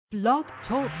Blog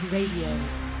Talk Radio.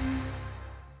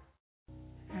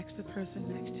 Ask the person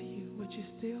next to you, would you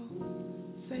still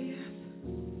say yes?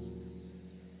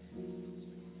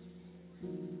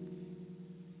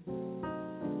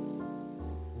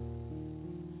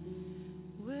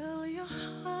 Will your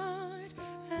heart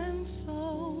and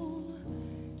soul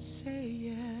say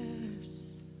yes?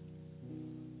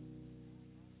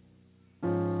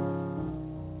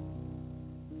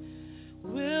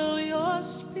 Will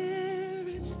your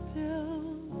spirit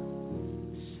still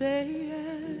say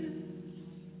yes?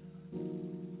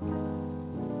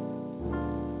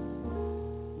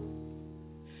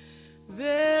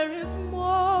 There is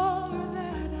more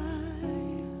that I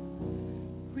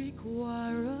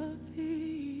require of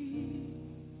thee.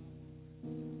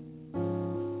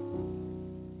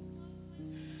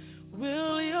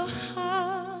 Will your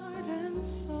heart and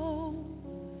soul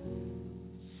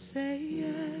say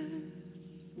yes?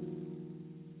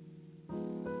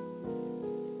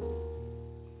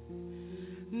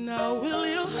 Now will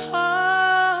your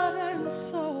heart and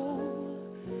soul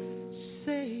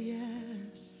say yes?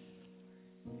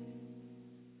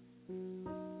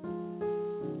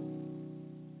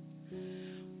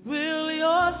 Will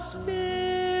your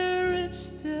spirit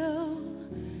still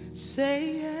say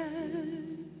yes?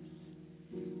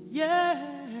 Yes.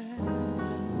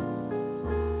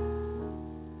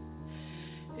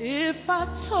 If I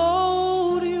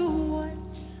told you what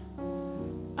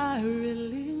I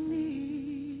really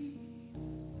need,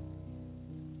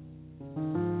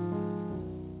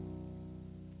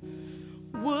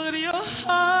 would your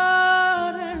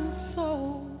heart and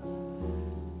soul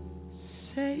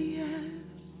say yes?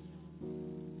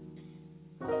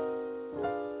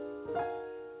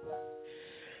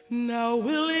 Now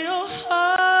will your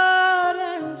heart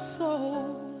and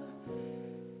soul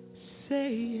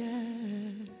say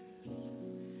yes?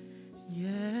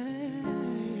 Yes.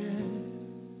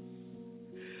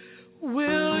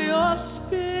 Will your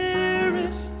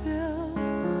spirit still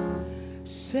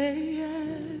say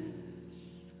yes?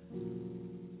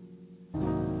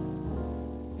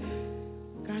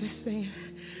 God is saying,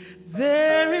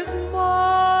 there is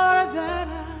more that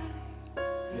I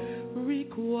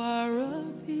require of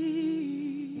thee.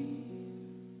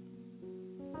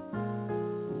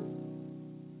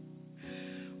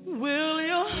 Will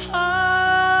your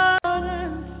heart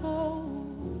and soul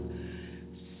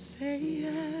say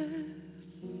yes?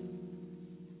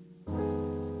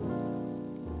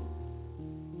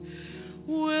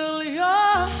 Will your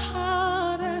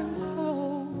heart and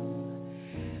soul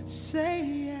say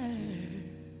yes?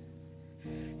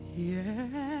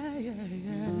 Yeah, yeah,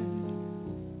 yeah.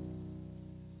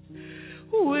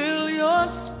 Will your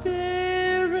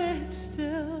spirit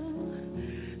still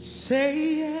say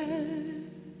yes?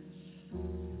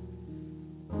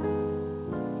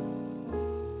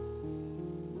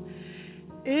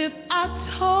 If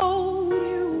I told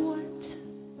you what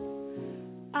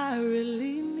I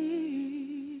really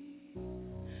need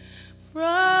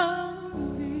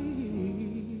from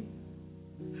thee,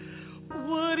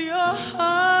 would your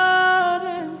heart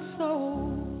and soul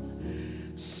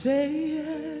say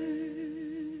yes?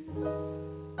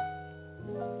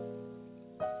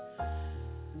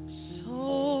 So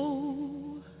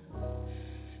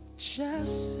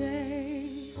just say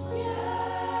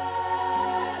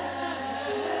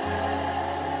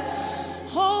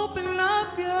open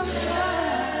up your heart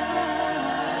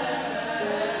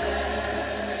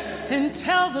and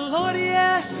tell the Lord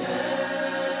yes.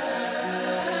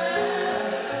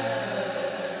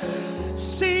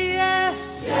 Say yes.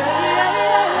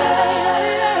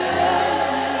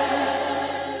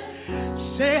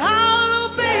 Say I'll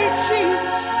obey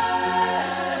Jesus.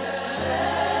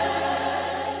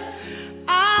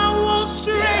 I won't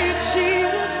stray,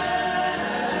 Jesus.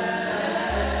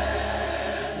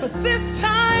 But this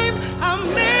time I'm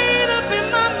made up in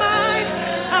my mind.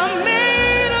 I'm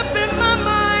made up in my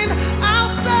mind.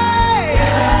 I'll say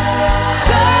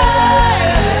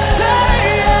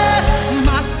yes.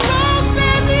 My soul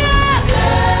says yes.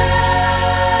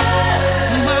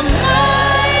 My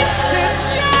mind says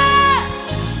yes.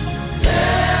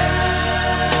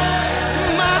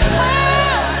 My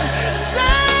heart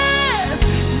says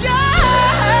yes.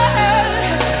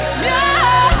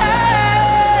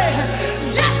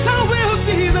 Yes, I will,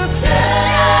 Jesus.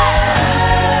 Yes.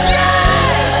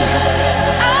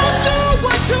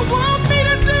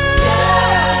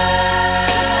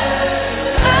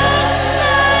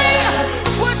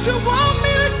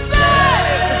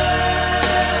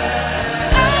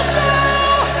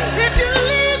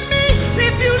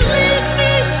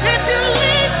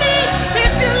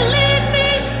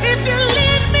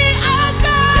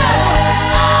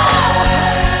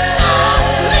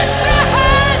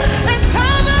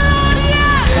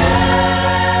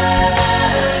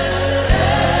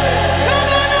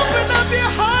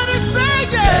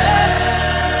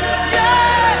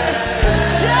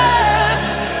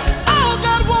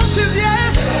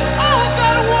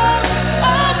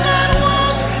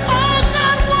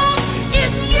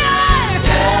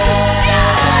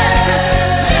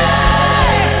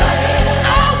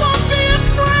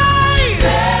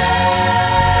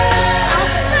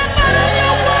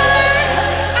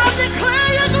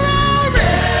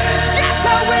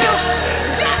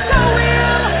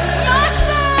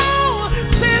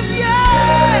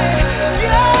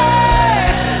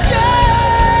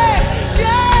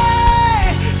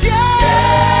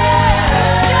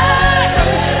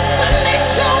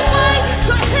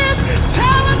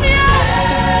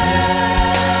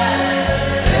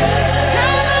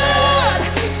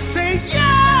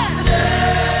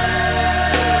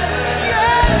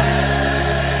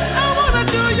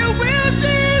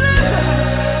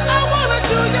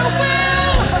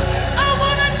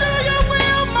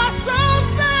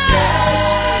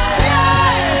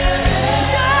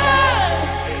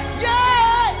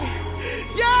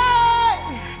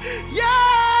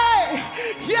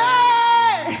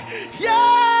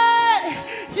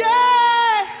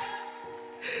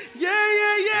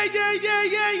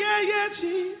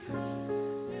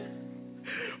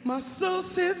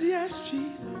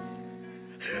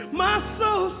 Jesus. My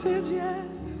soul says yes.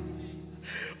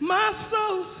 My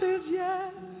soul says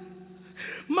yes.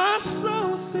 My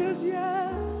soul says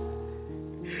yes.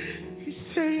 He's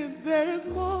saying there is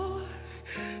more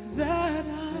that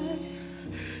I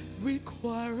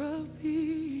require of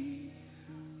thee.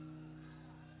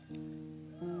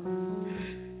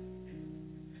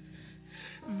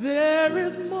 There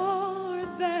is more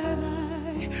that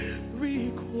I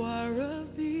require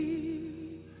of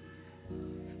thee.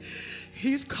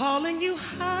 He's calling you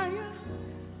higher.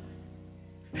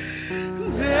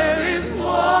 There is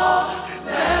more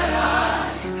that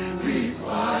I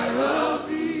require of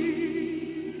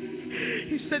thee.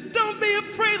 He said, don't be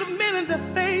afraid of men in their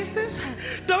faces.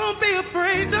 Don't be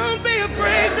afraid, don't be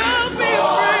afraid, don't be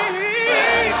afraid.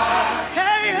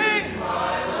 Hey, hey.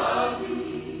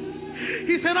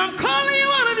 He said, I'm calling you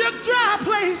out of your dry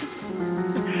places.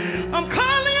 I'm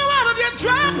calling you out of your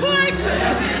dry places.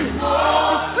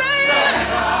 Say it.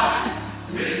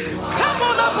 Come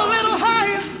on up a little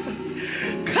higher.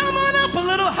 Come on up a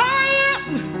little higher.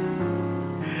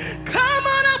 Come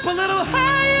on up a little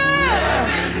higher.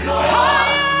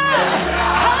 Higher.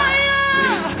 Higher.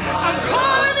 I'm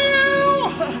calling you.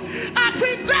 I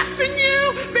predestined you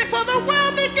before the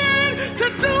world began to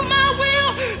do my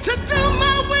will, to do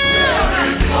my will.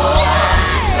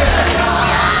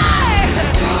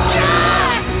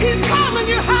 He's calling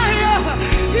you higher.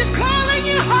 He's calling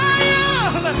you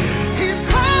higher. He's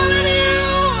calling you.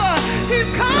 He's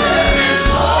calling you.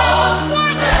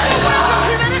 What?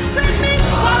 He that has sent me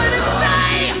while it is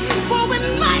day. For when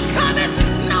night cometh,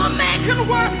 no man can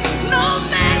work. No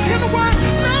man can work.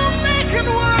 No man can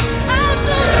work. I'll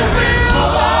do the will.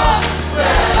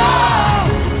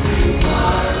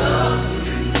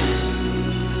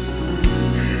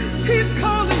 He's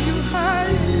calling you high.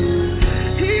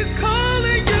 He's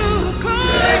calling you,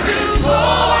 calling you,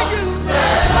 calling you.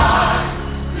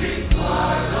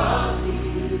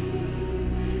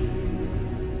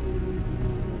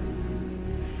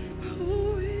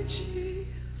 Oh, Jesus,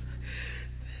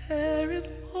 there is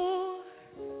more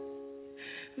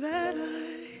that I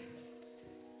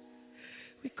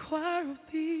require of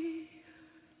thee.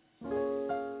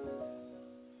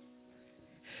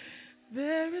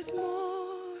 There is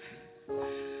more,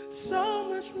 so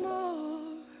much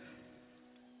more,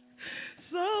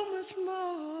 so much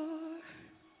more.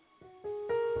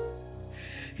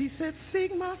 He said,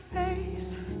 seek my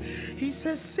face. He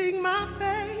says, seek my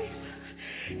face.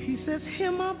 He says,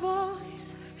 hear my voice.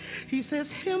 He says,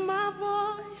 hear my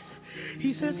voice.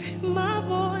 He says, hear my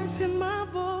voice, hear my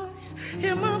voice,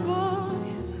 hear my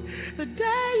voice. The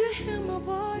day you hear my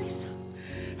voice,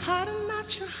 harden not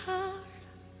your heart.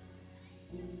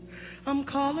 I'm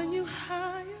calling you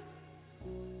higher.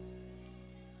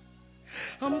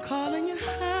 I'm calling you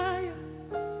higher.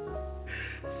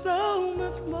 So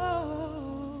much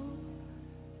more.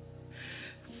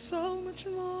 So much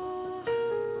more.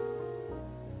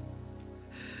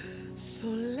 So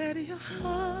let your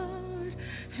heart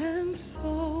and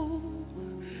soul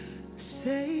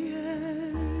say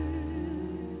yes.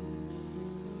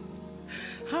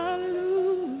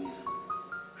 Hallelujah.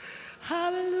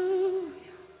 Hallelujah.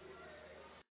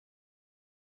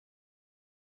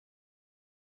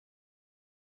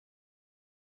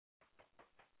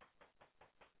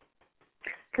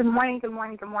 Good morning to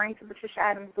Patricia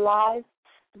Adams Live.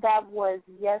 That was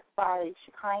Yes by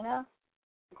Shekinah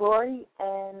Glory,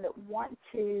 and want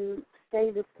to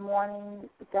say this morning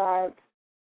that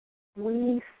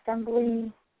we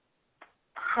simply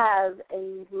have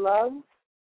a love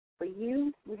for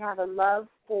you. We have a love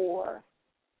for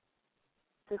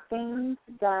the things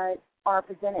that are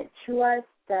presented to us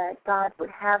that God would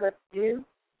have us do,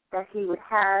 that He would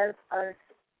have us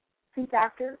seek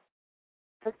after.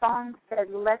 The song said,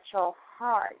 let your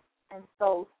heart and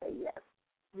soul say yes.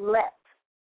 Let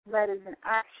is an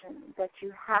action that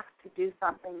you have to do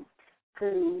something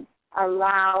to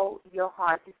allow your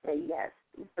heart to say yes,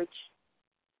 which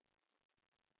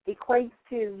equates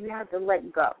to you have to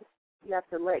let go. You have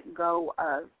to let go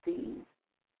of the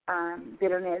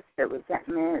bitterness, the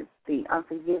resentment, the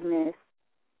unforgiveness,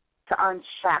 to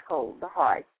unshackle the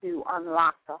heart, to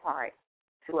unlock the heart,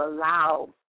 to allow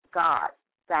God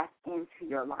back into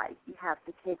your life. You have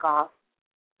to take off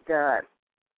the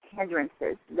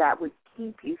hindrances that would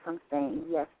keep you from saying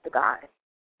yes to God.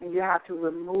 And you have to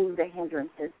remove the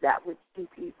hindrances that would keep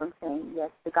you from saying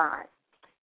yes to God.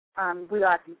 We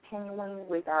are continuing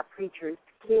with our Preacher's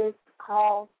Kids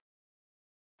call,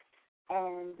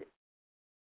 and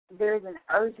there's an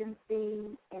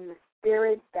urgency in the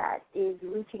spirit that is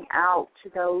reaching out to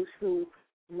those who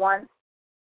once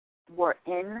were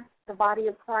in the body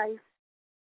of Christ,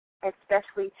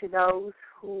 especially to those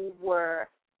who were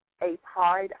a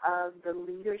part of the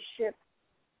leadership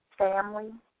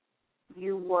family.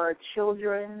 You were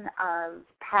children of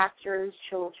pastors,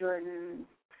 children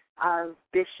of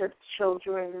bishops,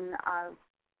 children of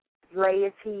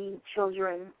laity,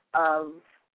 children of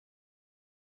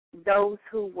those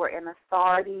who were in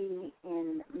authority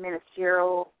in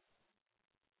ministerial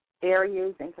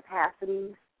areas and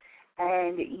capacities,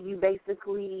 and you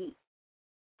basically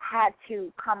had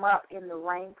to come up in the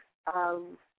ranks of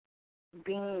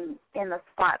being in the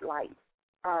spotlight,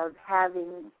 of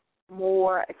having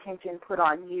more attention put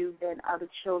on you than other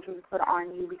children put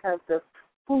on you because of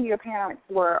who your parents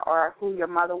were or who your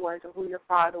mother was or who your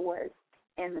father was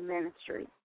in the ministry.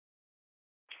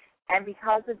 And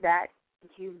because of that,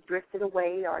 you've drifted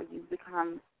away, or you've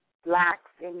become lax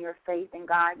in your faith in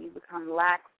God. You've become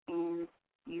lax in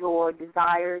your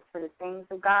desires for the things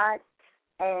of God.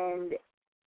 And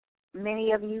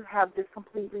many of you have just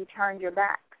completely turned your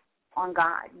back on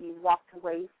God. You walked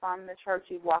away from the church.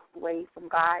 You walked away from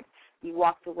God. You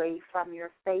walked away from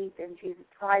your faith in Jesus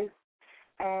Christ.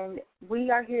 And we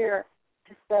are here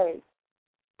to say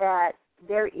that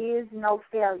there is no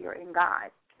failure in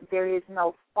God. There is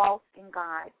no fault in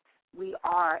God. We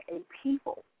are a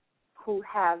people who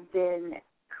have been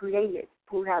created,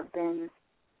 who have been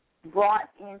brought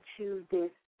into this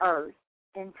earth,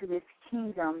 into this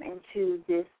kingdom, into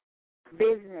this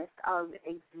business of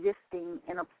existing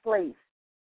in a place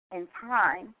and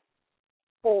time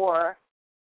for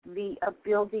the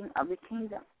building of the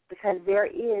kingdom, because there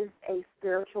is a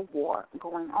spiritual war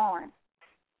going on.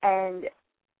 And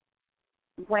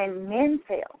when men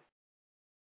fail,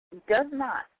 it does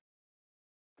not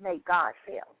make God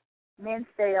fail. Men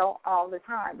fail all the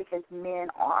time because men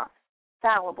are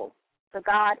fallible. So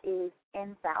God is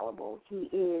infallible. He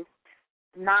is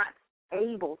not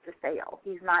able to fail.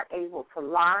 He's not able to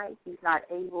lie. He's not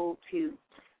able to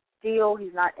steal.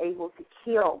 He's not able to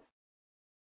kill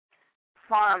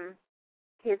from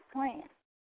his plan.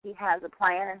 He has a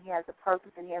plan and he has a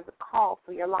purpose and he has a call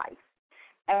for your life.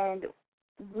 And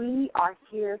we are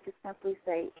here to simply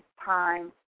say it's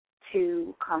time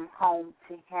to come home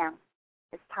to him.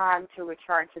 It's time to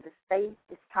return to the faith.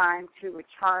 It's time to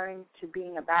return to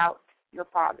being about your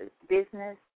Father's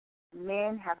business.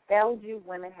 Men have failed you,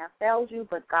 women have failed you,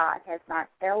 but God has not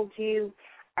failed you.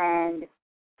 And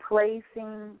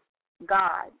placing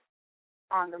God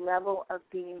on the level of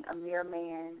being a mere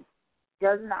man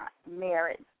does not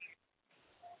merit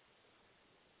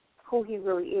who he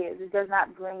really is. It does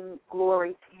not bring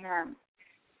glory to him.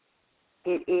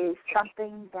 It is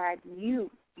something that you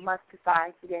must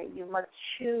decide today. You must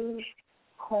choose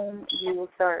whom you will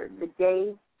serve. The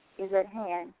day is at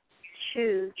hand.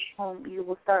 Choose whom you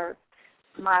will serve.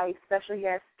 My special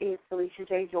guest is Felecia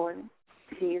J. Jordan.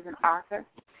 She is an author,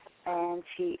 and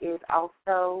she is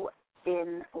also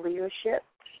in leadership.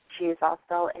 She is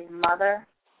also a mother,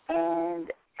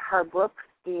 and her book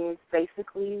is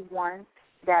basically one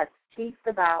that speaks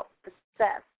about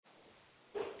success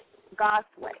God's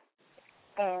way.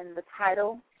 And the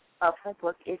title of her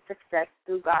book is Success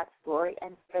Through God's Glory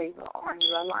and Favor on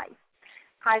Your Life.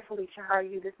 Hi, Felecia. How are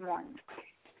you this morning?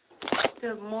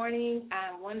 Good morning.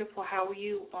 I'm wonderful. How are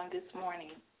you on this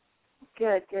morning?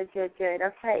 Good.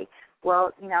 Okay.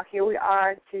 Well, here we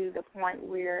are to the point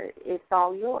where it's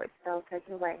all yours, so take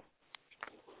it away.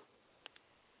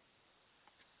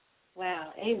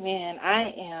 Wow. Amen.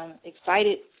 I am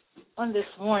excited on this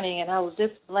morning, and I was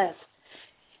just blessed.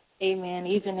 Amen.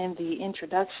 Even in the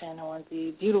introduction on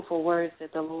the beautiful words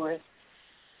that the Lord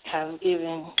have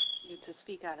given you to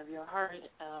speak out of your heart,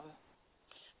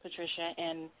 Patricia.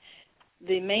 And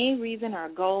the main reason our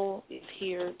goal is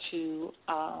here to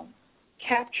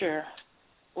capture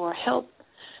or help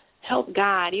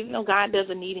God, even though God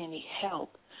doesn't need any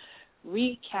help,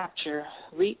 recapture,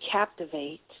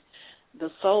 recaptivate the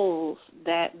souls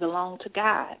that belong to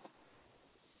God.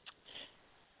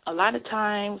 A lot of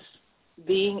times,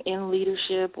 being in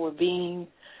leadership or being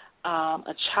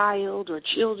a child or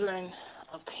children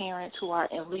of parents who are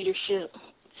in leadership,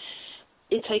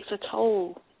 it takes a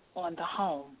toll on the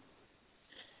home.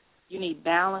 You need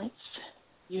balance.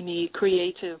 You need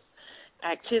creative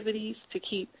activities to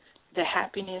keep the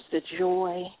happiness, the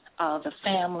joy of the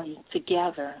family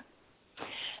together.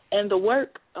 And the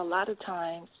work, a lot of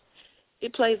times,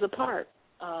 it plays a part.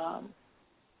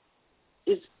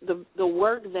 Is the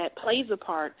work that plays a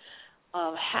part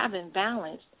of having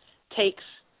balance takes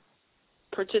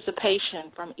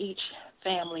participation from each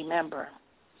family member.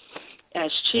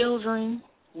 As children,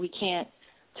 we can't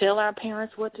tell our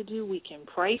parents what to do. We can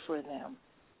pray for them,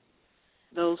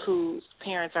 those whose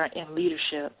parents are in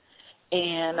leadership.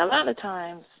 And a lot of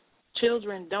times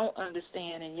children don't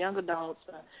understand, and young adults,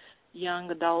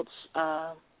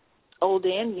 old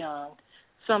and young,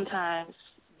 sometimes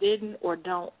didn't or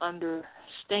don't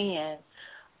understand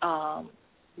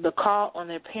the call on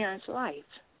their parents' life.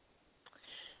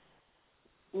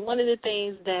 One of the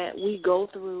things that we go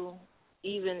through,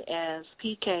 even as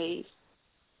PKs,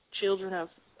 children of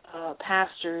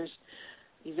pastors,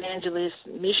 evangelists,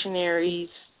 missionaries,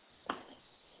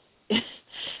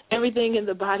 everything in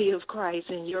the body of Christ,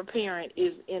 and your parent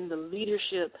is in the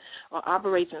leadership or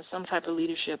operates in some type of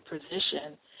leadership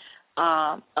position,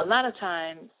 a lot of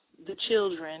times the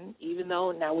children, even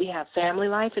though now we have family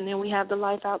life and then we have the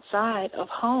life outside of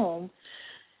home,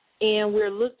 and we're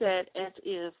looked at as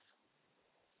if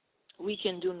we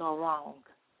can do no wrong.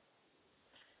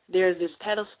 There's this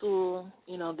pedestal,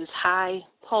 this high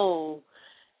pole,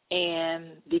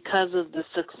 and because of the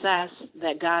success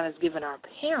that God has given our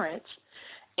parents,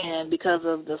 and because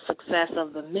of the success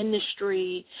of the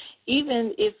ministry,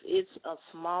 even if it's a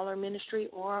smaller ministry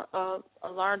or a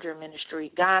larger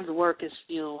ministry, God's work is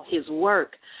still his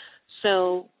work.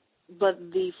 So, but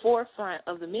the forefront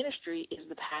of the ministry is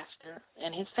the pastor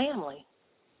and his family.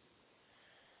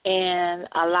 And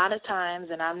a lot of times,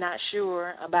 and I'm not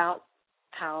sure about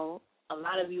how a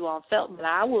lot of you all felt, but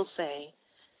I will say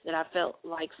that I felt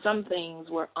like some things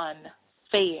were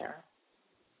unfair.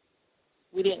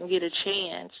 We didn't get a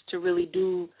chance to really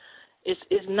do.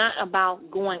 It's not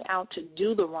about going out to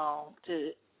do the wrong,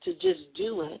 to just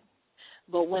do it.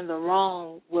 But when the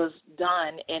wrong was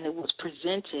done and it was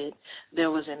presented,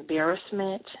 there was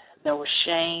embarrassment, there was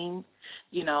shame.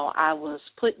 I was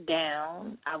put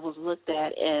down. I was looked at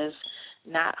as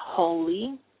not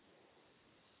holy.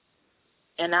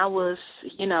 And I was,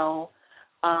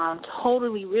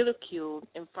 totally ridiculed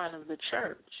in front of the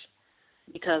church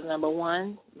because, number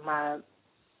one, my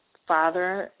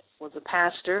father was a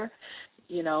pastor.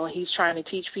 He's trying to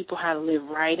teach people how to live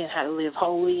right and how to live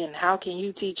holy. And how can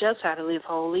you teach us how to live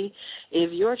holy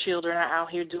if your children are out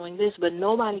here doing this? But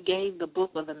nobody gave the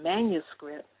book or the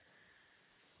manuscript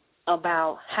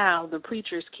about how the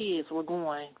preacher's kids were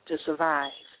going to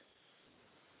survive.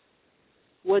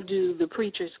 What do the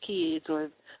preacher's kids or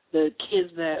the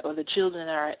kids or the children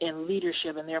that are in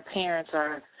leadership and their parents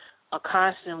are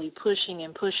constantly pushing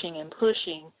and pushing and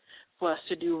pushing for us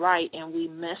to do right, and we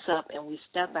mess up and we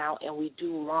step out and we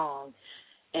do wrong.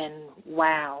 And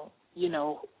wow,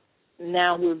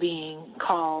 now we're being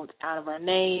called out of our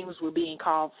names. We're being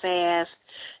called fast.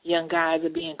 Young guys are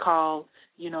being called,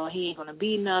 he ain't going to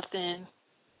be nothing.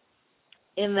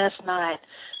 And that's not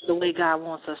the way God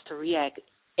wants us to react.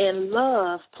 And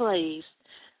love plays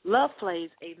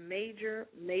a major,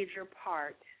 major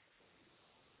part.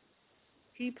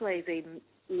 He plays a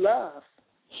love.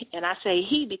 And I say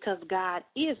he because God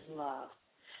is love.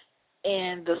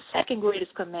 And the second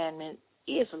greatest commandment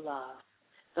is love.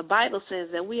 The Bible says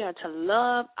that we are to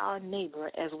love our neighbor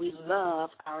as we love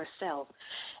ourselves.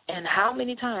 And how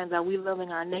many times are we loving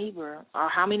our neighbor, or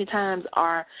how many times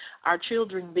are our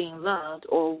children being loved,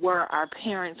 or were our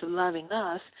parents loving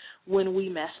us when we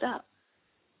messed up?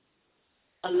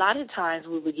 A lot of times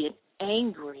we would get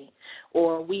angry,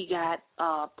 or we got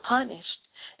punished,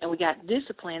 and we got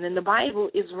disciplined. And the Bible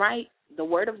is right. The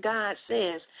Word of God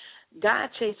says, God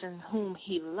chastens whom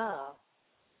he loves.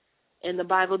 And the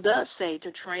Bible does say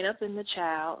to train up a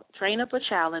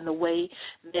child in the way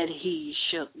that he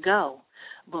should go.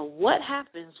 But what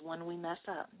happens when we mess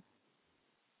up?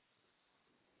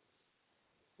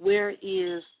 Where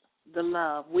is the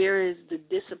love? Where is the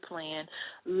discipline?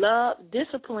 Love,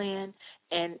 discipline,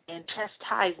 and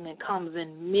chastisement comes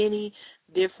in many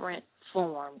different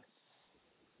forms.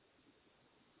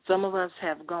 Some of us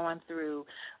have gone through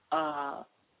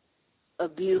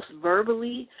abuse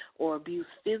verbally or abuse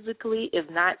physically, if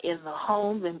not in the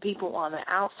home, then people on the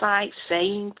outside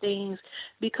saying things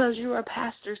because you're a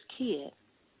pastor's kid.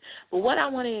 But what I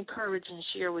want to encourage and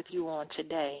share with you on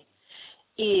today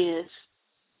is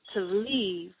to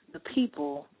leave the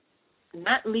people,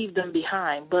 not leave them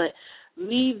behind, but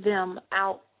leave them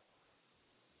out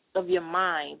of your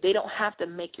mind. They don't have to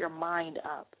make your mind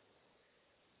up.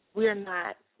 We're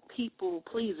not people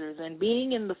pleasers, and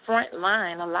being in the front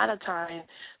line a lot of times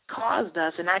caused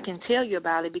us, and I can tell you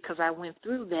about it because I went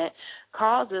through that,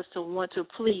 caused us to want to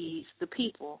please the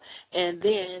people, and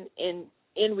then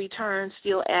in return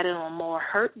still added on more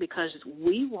hurt because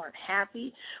we weren't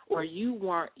happy, or you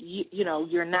weren't,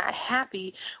 you're not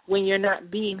happy when you're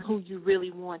not being who you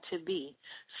really want to be.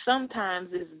 Sometimes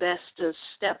it's best to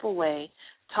step away,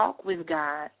 talk with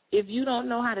God. If you don't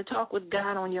know how to talk with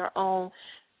God on your own,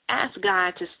 ask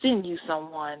God to send you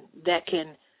someone that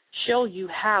can show you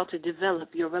how to develop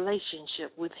your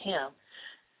relationship with him.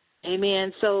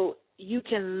 Amen. So you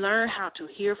can learn how to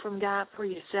hear from God for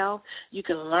yourself. You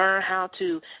can learn how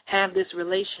to have this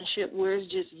relationship where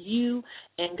it's just you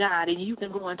and God, and you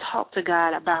can go and talk to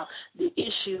God about the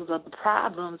issues or the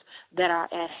problems that are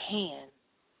at hand.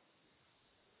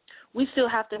 We still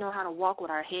have to know how to walk with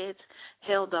our heads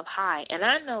held up high. And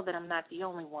I know that I'm not the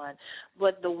only one,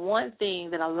 but the one thing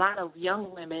that a lot of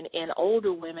young women and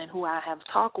older women who I have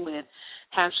talked with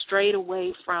have strayed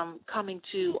away from coming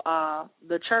to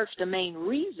the church, the main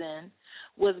reason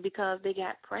was because they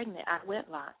got pregnant out of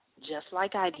wedlock, just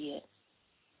like I did.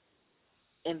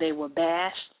 And they were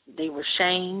bashed, they were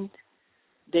shamed,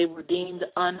 they were deemed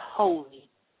unholy.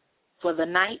 For the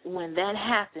night when that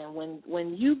happened,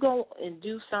 when you go and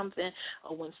do something,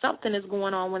 or when something is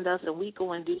going on with us and we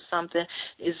go and do something,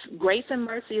 is grace and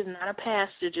mercy is not a pass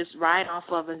to just ride off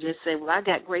of and just say, well, I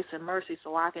got grace and mercy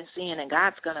so I can sin and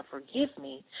God's going to forgive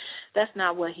me. That's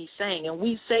not what he's saying. And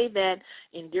we say that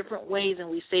in different ways, and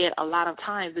we say it a lot of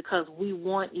times because we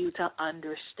want you to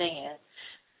understand.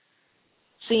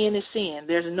 Sin is sin.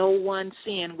 There's no one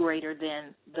sin greater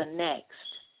than the next.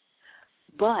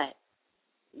 But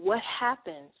what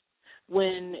happens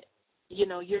when,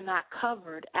 you're not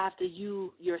covered after your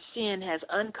sin has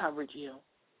uncovered you?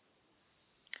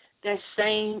 That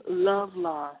same love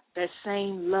law, that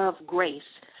same love grace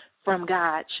from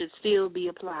God should still be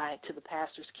applied to the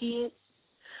pastor's kids,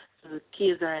 to the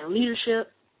kids that are in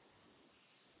leadership,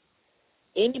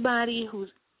 anybody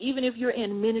even if you're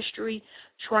in ministry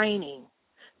training.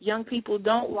 Young people,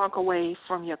 don't walk away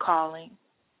from your calling.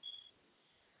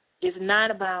 It's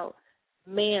not about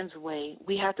man's way.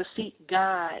 We have to seek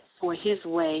God for his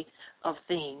way of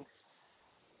things.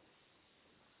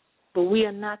 But we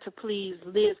are not to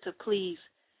live to please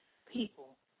people.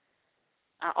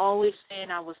 I always say,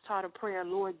 and I was taught a prayer,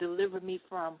 Lord, deliver me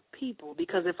from people.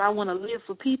 Because if I want to live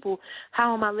for people,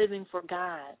 how am I living for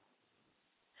God?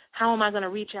 How am I going to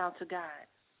reach out to God?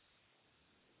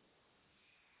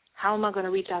 How am I going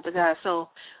to reach out to God? So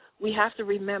we have to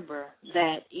remember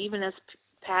that even as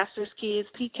pastors' kids,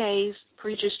 PKs,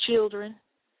 preachers' children,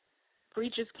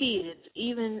 preachers' kids,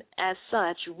 even as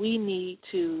such, we need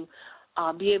to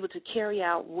be able to carry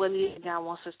out what it is God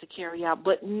wants us to carry out.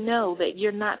 But know that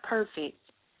you're not perfect,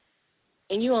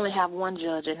 and you only have one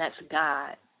judge, and that's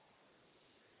God.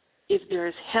 If there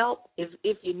is help,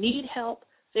 if you need help,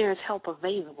 there is help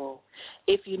available.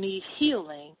 If you need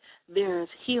healing, there is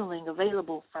healing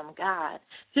available from God.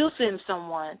 He'll send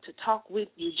someone to talk with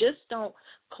you. Just don't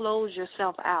close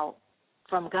yourself out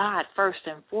from God first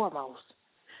and foremost.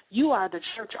 You are the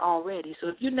church already. So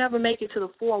if you never make it to the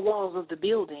four walls of the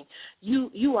building,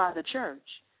 you are the church.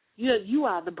 You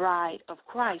are the bride of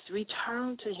Christ.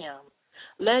 Return to him.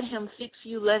 Let him fix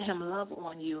you. Let him love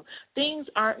on you. Things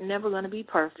aren't never going to be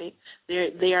perfect.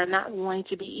 They are not going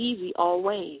to be easy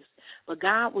always. But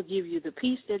God will give you the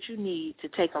peace that you need to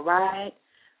take a ride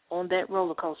on that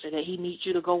roller coaster that he needs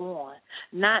you to go on.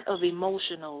 Not of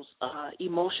emotional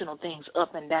things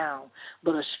up and down,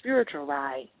 but a spiritual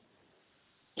ride.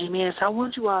 Amen. So I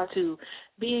want you all to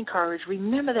be encouraged.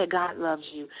 Remember that God loves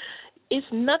you. It's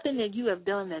nothing that you have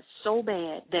done that's so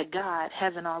bad that God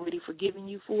hasn't already forgiven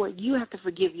you for. You have to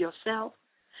forgive yourself.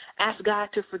 Ask God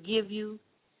to forgive you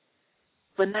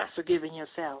for not forgiving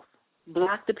yourself.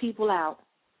 Block the people out.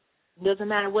 Doesn't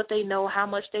matter what they know, how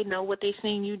much they know, what they've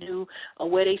seen you do, or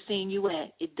where they've seen you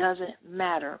at. It doesn't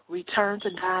matter. Return to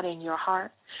God in your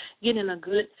heart. Get in a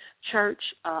good church,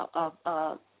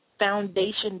 a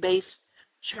foundation-based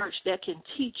church that can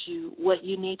teach you what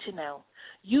you need to know.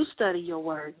 You study your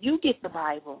word. You get the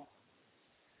Bible.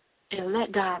 And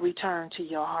let God return to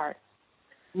your heart.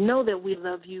 Know that we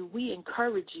love you. We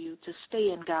encourage you to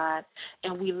stay in God,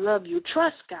 and we love you.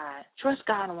 Trust God. Trust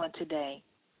God on today.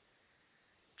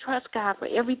 Trust God for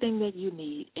everything that you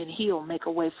need, and he'll make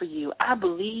a way for you. I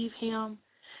believe him,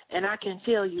 and I can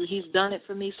tell you he's done it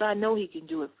for me, so I know he can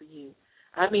do it for you.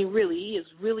 I mean, really, he has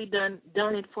really done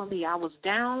it for me. I was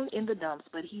down in the dumps,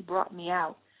 but he brought me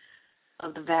out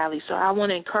of the valley. So I want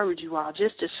to encourage you all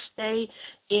just to stay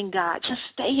in God. Just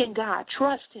stay in God.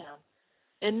 Trust him,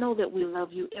 and know that we love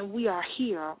you, and we are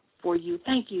here for you.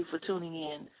 Thank you for tuning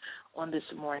in on this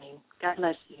morning. God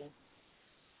bless you.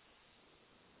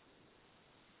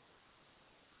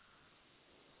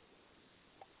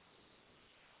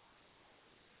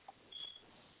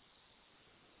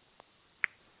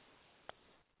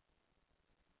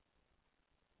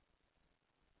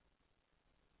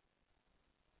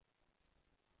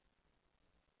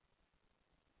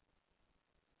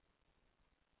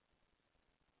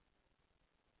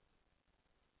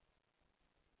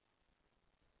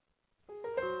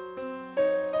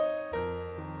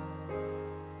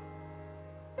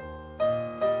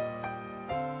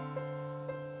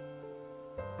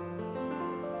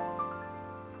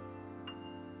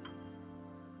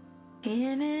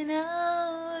 in and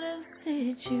out of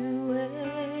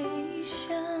situations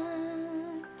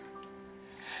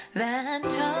that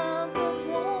tug of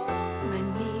war in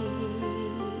me.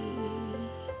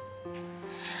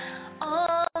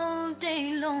 All day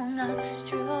long I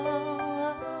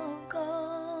struggle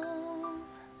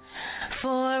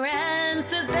for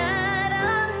answers that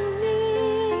I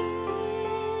need,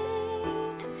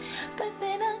 but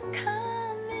then I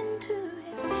come into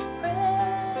His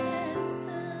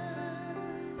presence,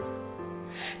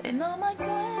 and all my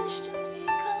questions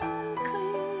become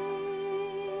clear.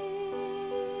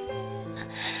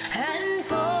 And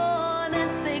for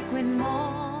that sacred moment,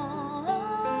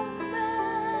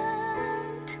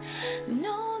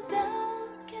 no doubt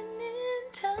can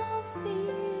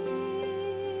interfere.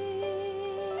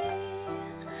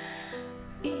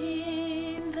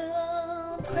 In the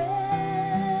presence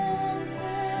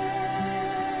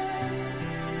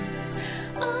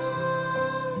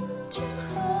of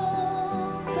Jehovah,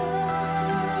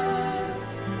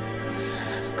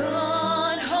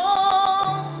 God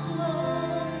Almighty,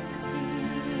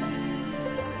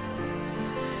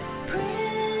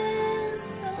 Prince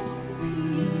of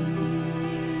Peace,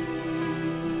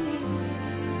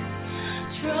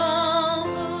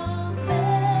 trouble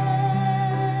banished,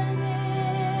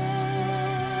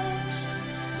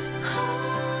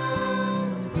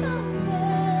 hope abandoned,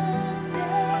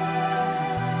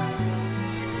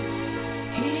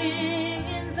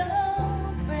 in the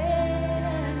presence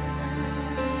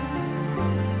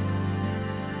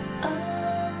of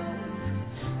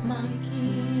my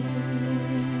King.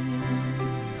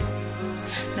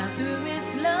 Now through His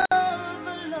love,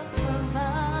 the love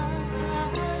provided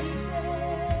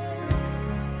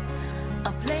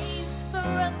a place for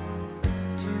us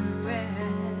to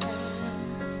rest,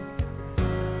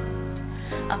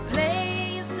 a place